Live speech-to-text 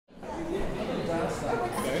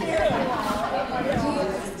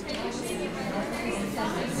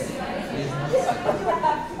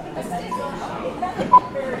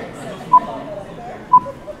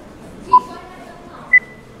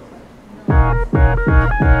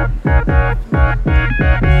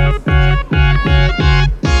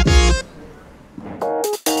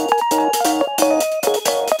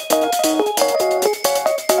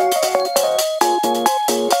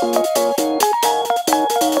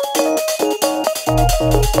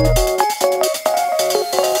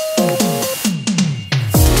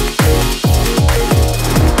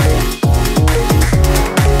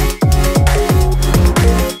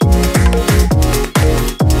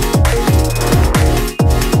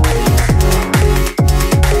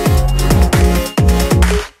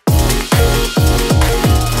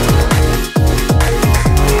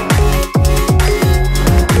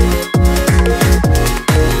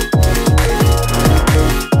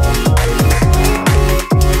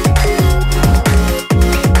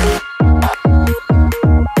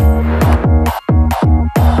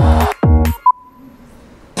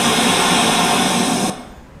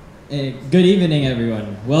Good evening,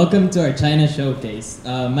 everyone. Welcome to our China Showcase.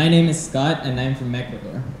 My name is Scott, and I'm from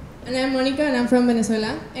Ecuador. And I'm Monica, and I'm from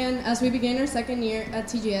Venezuela. And as we begin our second year at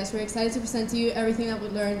TGS, we're excited to present to you everything that we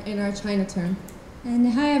learned in our China term.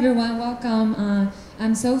 And hi, everyone. Welcome.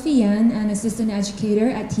 I'm Sophie Yan, an assistant educator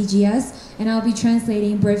at TGS, and I'll be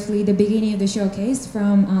translating briefly the beginning of the showcase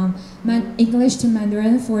from English to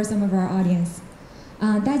Mandarin for some of our audience.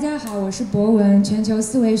 大家好，我是博文，全球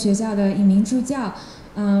思维学校的一名助教。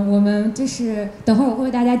我们等会儿我会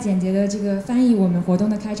为大家简洁的这个翻译我们活动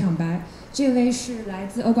的开场白。这位是来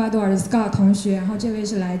自厄瓜多尔的 Scott 同学，然后这位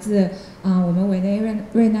是来自我们委内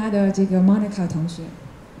瑞拉的这个 Monica 同学。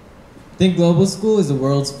Think Global School is the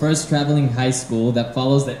world's first traveling high school that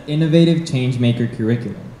follows the innovative changemaker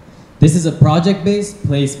curriculum. This is a project-based,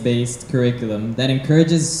 place-based curriculum that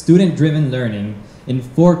encourages student-driven learning in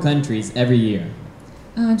 4 countries every year.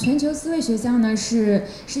 全球思维学校呢是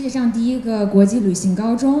世界上第一个国际旅行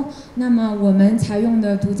高中。那么我们采用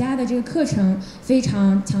的独家的这个课程非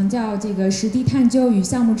常强调这个实地探究与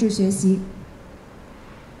项目制学习。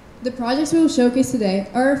The projects we will showcase today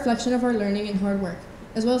are a reflection of our learning and hard work,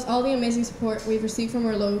 as well as all the amazing support we've received from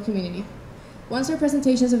our local community. Once our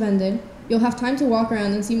presentations have ended, you'll have time to walk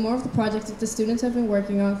around and see more of the projects that the students have been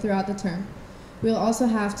working on throughout the term. We'll also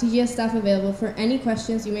have TGS staff available for any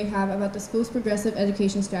questions you may have about the school's progressive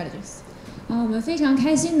education strategies. 我们非常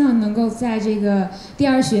开心呢，能够在这个第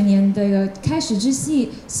2学年的开始之际，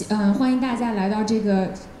欢迎大家来到这个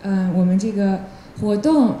我们这个活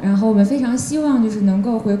动。然后我们非常希望就是能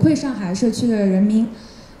够回馈上海社区的人民。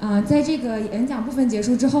在这个演讲部分结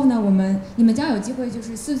束之后呢，你们将有机会就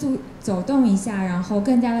是四处走动一下，然后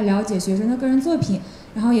更加的了解学生的个人作品。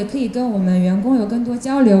然后也可以跟我们员工有更多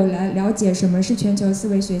交流，来了解什么是全球思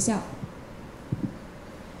维学校。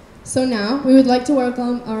So now we would like to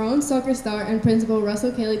welcome our own soccer star and principal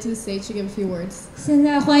Russell Cailey to the stage to give a few words. 现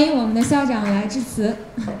在欢迎我们的校长来致辞。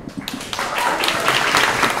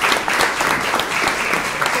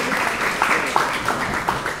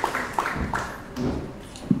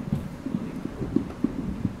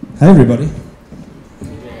Hi, everybody.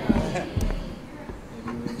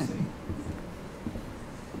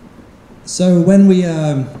 So when we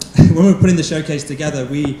were putting the showcase together,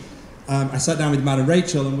 I sat down with Matt and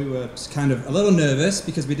Rachel, and we were kind of a little nervous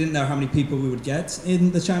because we didn't know how many people we would get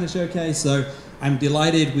in the China Showcase. So I'm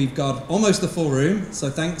delighted we've got almost the full room. So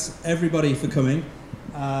thanks everybody for coming.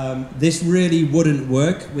 This really wouldn't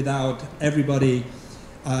work without everybody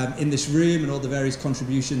in this room and all the various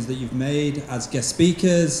contributions that you've made as guest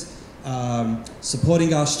speakers.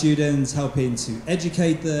 Supporting our students, helping to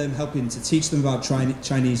educate them, helping to teach them about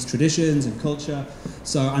Chinese traditions and culture.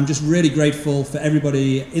 So I'm just really grateful for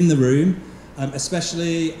everybody in the room,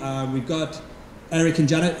 especially we've got Eric and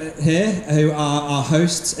Janet here, who are our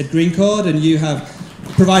hosts at Green Cord, and you have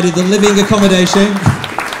provided the living accommodation.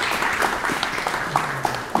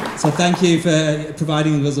 So thank you for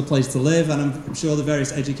providing us a place to live, and I'm sure the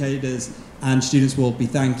various educators and students will be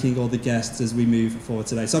thanking all the guests as we move forward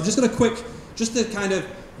today. So I've just got just to kind of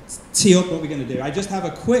tee up what we're going to do, I just have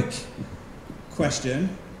a quick question.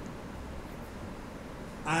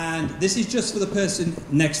 And this is just for the person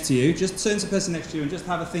next to you. Just turn to the person next to you and just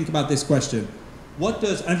have a think about this question.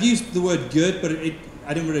 I've used the word good, but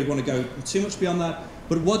I didn't really want to go too much beyond that.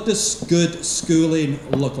 But what does good schooling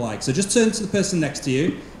look like? So just turn to the person next to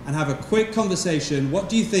you and have a quick conversation. What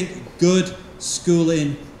do you think good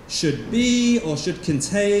schooling should be or should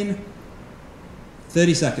contain?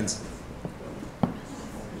 30 seconds.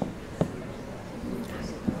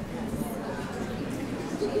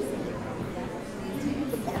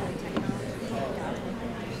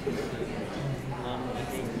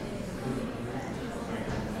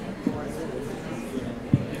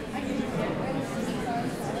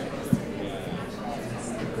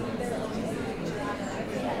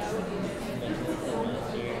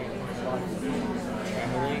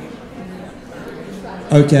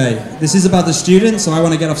 Okay, this is about the students, so I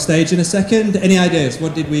want to get off stage in a second. Any ideas?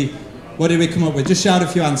 What did we come up with? Just shout a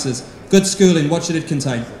few answers. Good schooling, what should it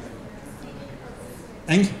contain?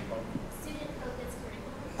 Eng?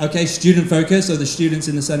 Okay, student focus, so the students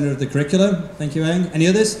in the center of the curriculum. Thank you, Eng. Any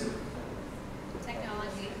others?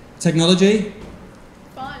 Technology. Technology?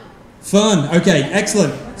 Fun. Fun, okay,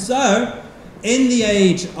 excellent. So, in the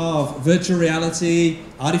age of virtual reality,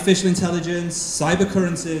 artificial intelligence, cyber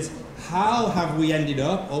currencies, how have we ended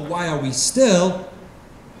up, or why are we still...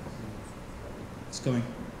 It's coming.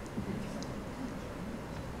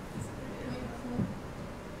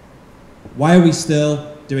 Why are we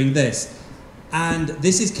still doing this? And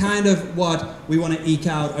this is kind of what we want to eke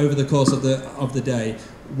out over the course of the day.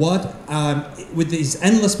 What, with these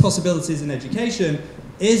endless possibilities in education,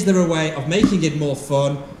 is there a way of making it more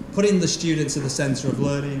fun, putting the students at the center of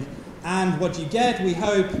learning? And what you get, we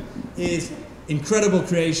hope, is incredible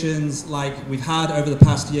creations like we've had over the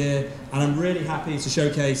past year. And I'm really happy to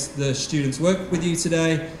showcase the students' work with you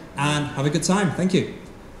today, and have a good time. Thank you.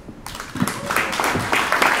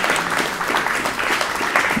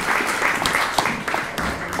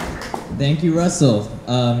 Thank you, Russell.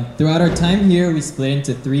 Throughout our time here, we split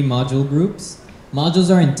into 3 module groups.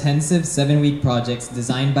 Modules are intensive 7-week projects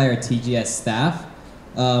designed by our TGS staff.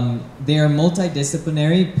 They are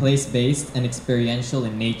multidisciplinary, place-based, and experiential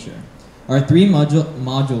in nature. Our 3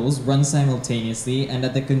 modules run simultaneously, and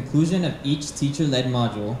at the conclusion of each teacher-led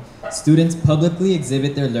module, students publicly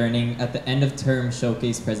exhibit their learning at the end-of-term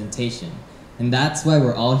showcase presentation. And that's why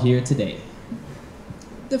we're all here today.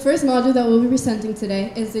 The first module that we'll be presenting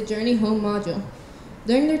today is the Journey Home module.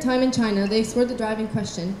 During their time in China, they explored the driving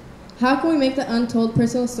question: how can we make the untold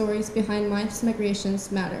personal stories behind mass migrations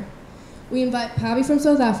matter? We invite Pabi from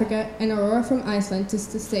South Africa and Aurora from Iceland to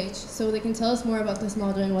the stage so they can tell us more about this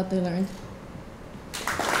module and what they learned.